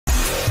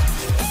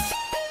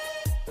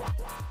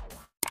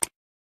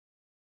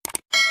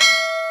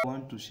I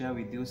want to share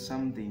with you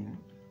something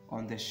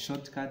on the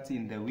shortcuts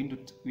in the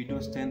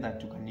Windows 10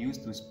 that you can use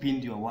to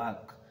speed your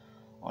work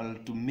or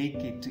to make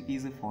it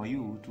easy for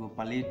you to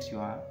operate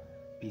your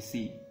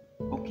PC.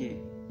 Okay,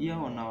 here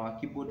on our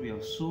keyboard we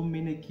have so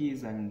many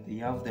keys and they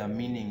have their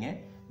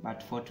meaning,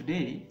 but for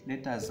today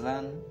let us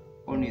learn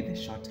only the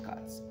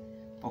shortcuts.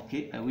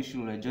 Okay, I wish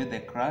you will enjoy the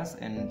class,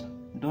 and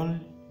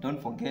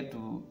don't forget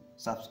to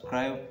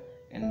subscribe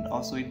and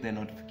also hit the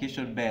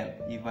notification bell.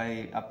 If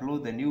I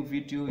upload the new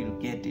video, you'll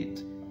get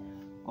it.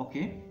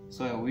 Okay,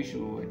 so I wish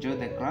you enjoy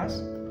the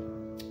class.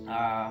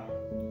 I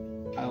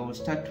will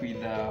start with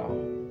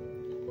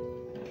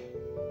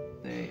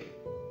the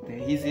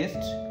easiest,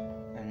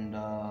 and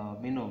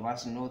many of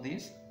us know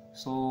this.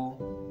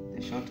 So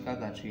the shortcut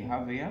that we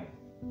have here,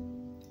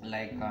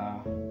 like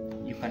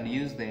you can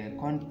use the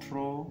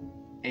Control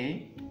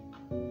A.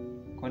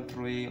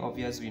 Control A,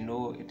 obviously we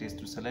know it is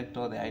to select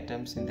all the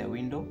items in the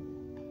window.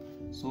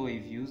 So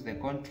if you use the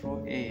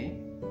Control A,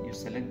 you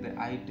select the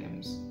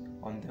items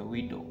on the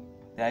window,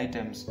 the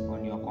items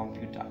on your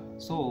computer.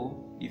 So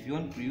if you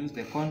want to use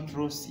the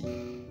Control C,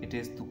 it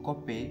is to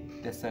copy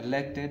the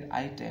selected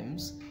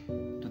items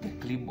to the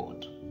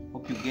clipboard.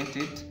 Hope you get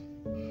it.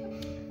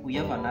 We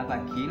have another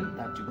key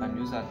that you can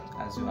use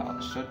as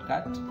your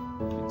shortcut,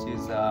 which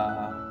is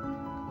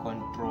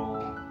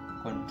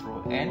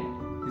Control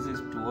N. This is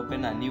to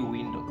open a new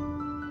window.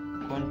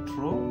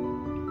 Control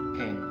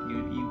N.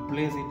 You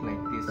place it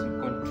like this. You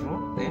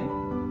Control, then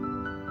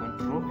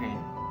Control N.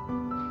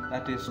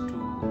 That is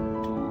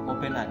to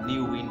open a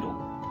new window.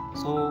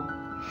 So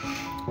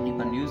you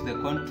can use the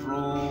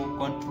Control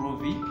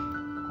V.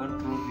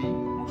 Control V.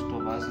 Most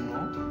of us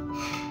know.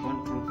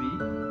 Control V.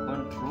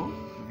 Control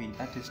V.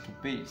 That is to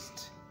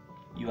paste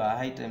your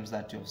items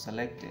that you have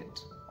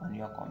selected on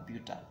your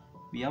computer.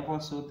 We have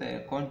also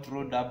the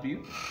Control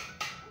W.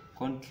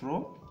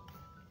 Control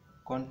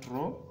W.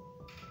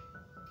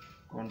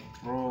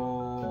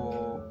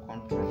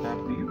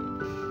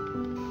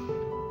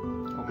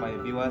 For my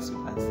viewers, you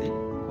can see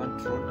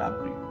Control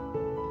W.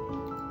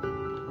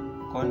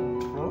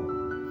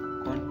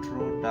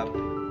 Control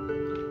W.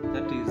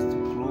 That is to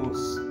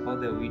close all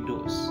the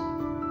windows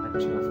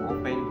that you have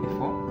opened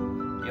before.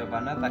 You have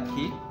another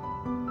key.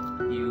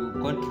 You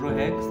Control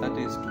X. That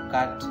is to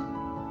cut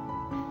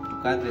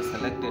the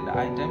selected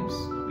items.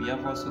 We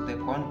have also the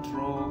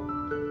Control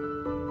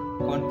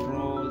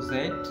Z,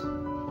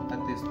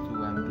 that is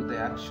to undo the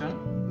action.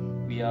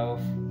 We have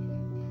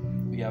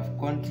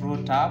Control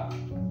Tab,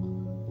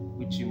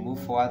 which you move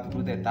forward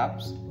through the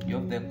tabs. You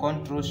have the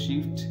Control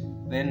Shift,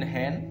 then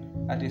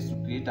N, that is to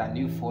create a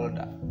new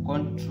folder.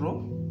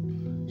 Control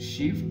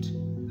Shift,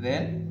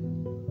 then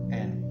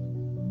N.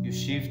 You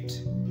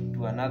shift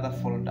to another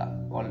folder,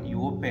 or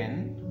you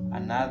open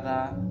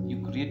another,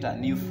 you create a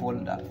new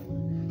folder.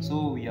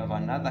 So we have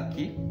another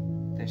key,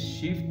 the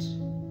Shift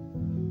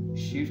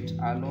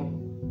arrow,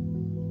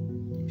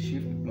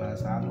 Shift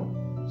plus arrow.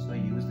 So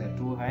use the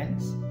two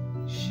hands,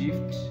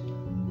 Shift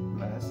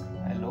plus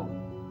arrow,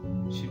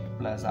 Shift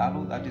plus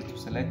arrow. That is to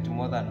select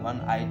more than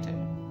one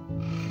item.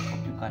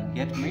 Hope you can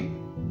get me.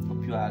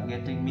 Hope you are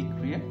getting me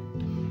clear.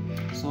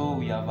 So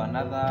we have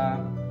another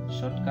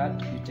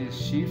shortcut, which is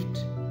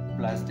Shift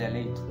plus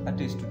delete.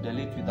 That is to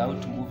delete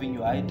without moving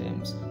your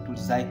items to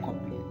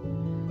Zycopy.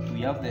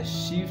 We have the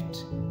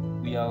Shift.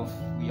 We have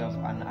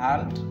an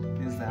Alt.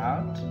 This is the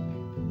Alt.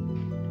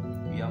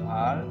 We have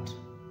Alt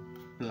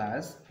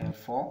plus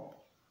F4.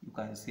 You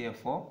can see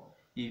F4.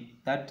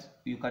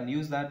 You can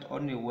use that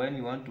only when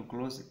you want to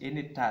close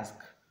any task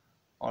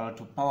or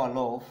to power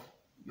off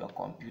your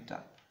computer.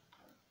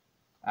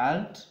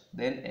 Alt,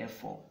 then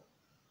F4.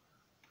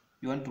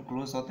 You want to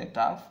close all the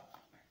tabs.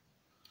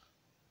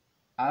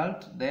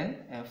 Alt,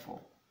 then F4.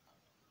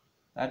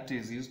 That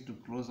is used to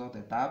close all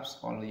the tabs,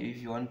 or if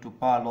you want to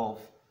power off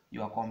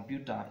your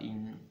computer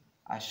in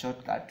a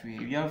shortcut way.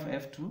 You have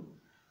F2.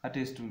 That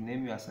is to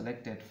name your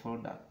selected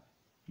folder.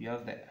 You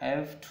have the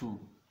F2.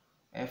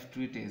 F2,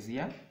 it is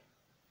here.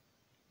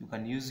 You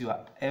can use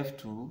your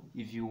F2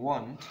 if you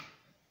want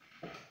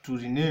to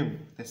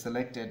rename the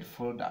selected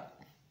folder.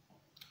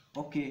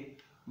 Okay,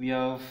 we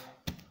have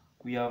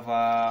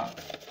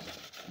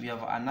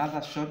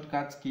another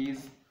shortcut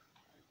keys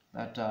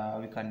that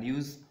we can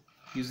use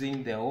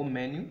using the home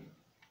menu.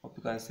 Hope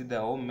you can see the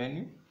home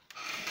menu.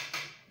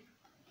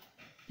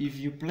 If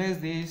you place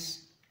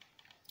this,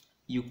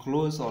 you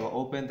close or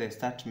open the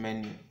start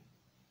menu.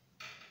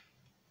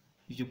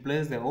 If you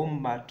place the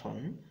home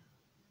button,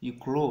 you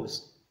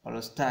close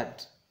or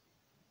start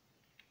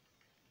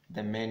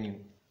the menu.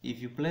 If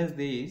you place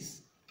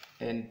this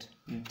and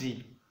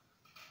D,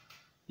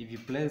 if you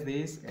place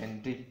this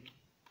and D,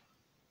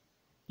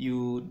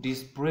 you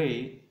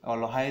display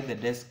or hide the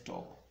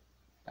desktop.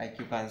 Like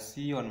you can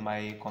see on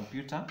my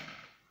computer,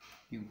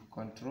 you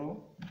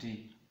Control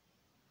D,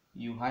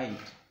 you hide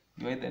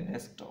the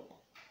desktop.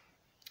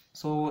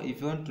 So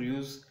if you want to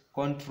use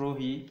Control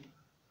E,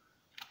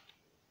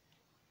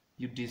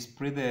 you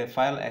display the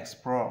File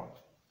Explorer.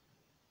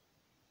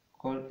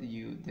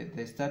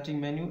 The starting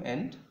menu,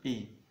 and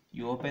E,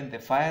 you open the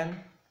File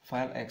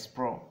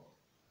Explorer.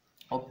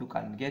 Hope you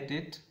can get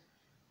it.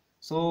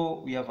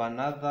 So we have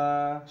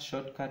another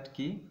shortcut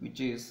key, which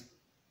is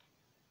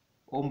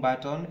home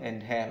button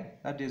and L.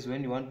 That is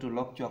when you want to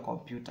lock your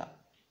computer.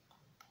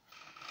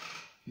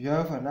 You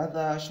have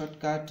another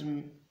shortcut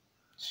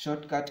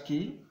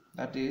key,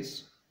 that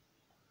is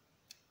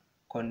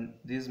on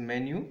this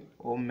menu,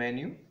 home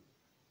menu.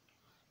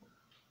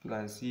 You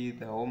can see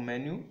the home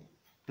menu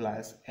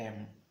plus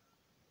M.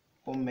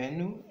 Home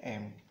menu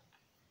M.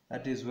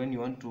 That is when you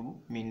want to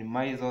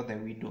minimize all the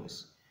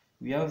windows.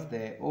 We have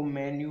the home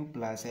menu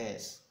plus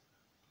S.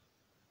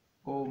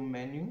 Home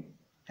menu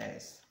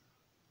S.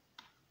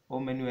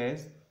 Home menu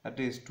S, that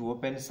is to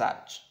open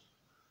search.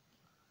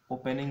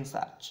 Opening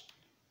search.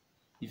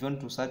 If you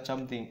want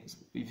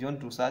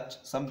to search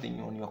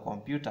something on your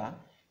computer,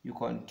 you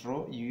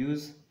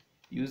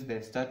use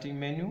the starting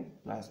menu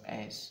plus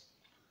S.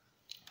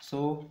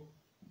 So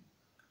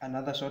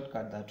another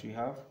shortcut that we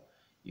have,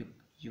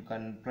 you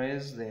can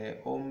press the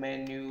home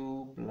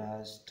menu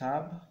plus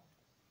tab,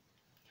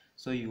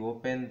 so you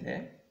open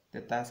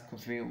the task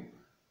view.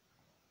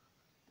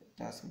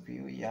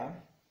 Yeah.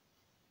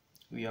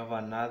 We have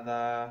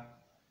another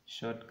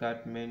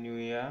shortcut menu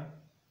here,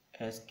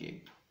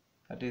 escape,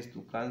 that is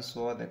to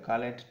cancel the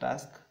current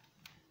task.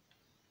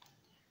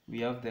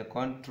 We have the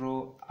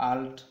Control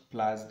Alt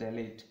plus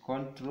delete.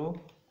 Control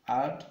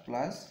Alt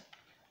plus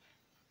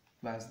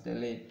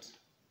delete.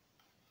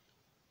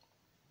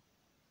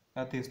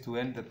 That is to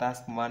end the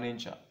task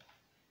manager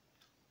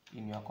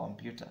in your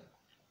computer.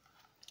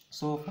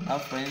 So for now,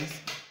 friends,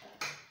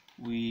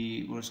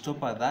 we will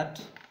stop at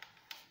that.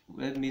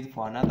 We'll meet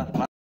for another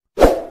class.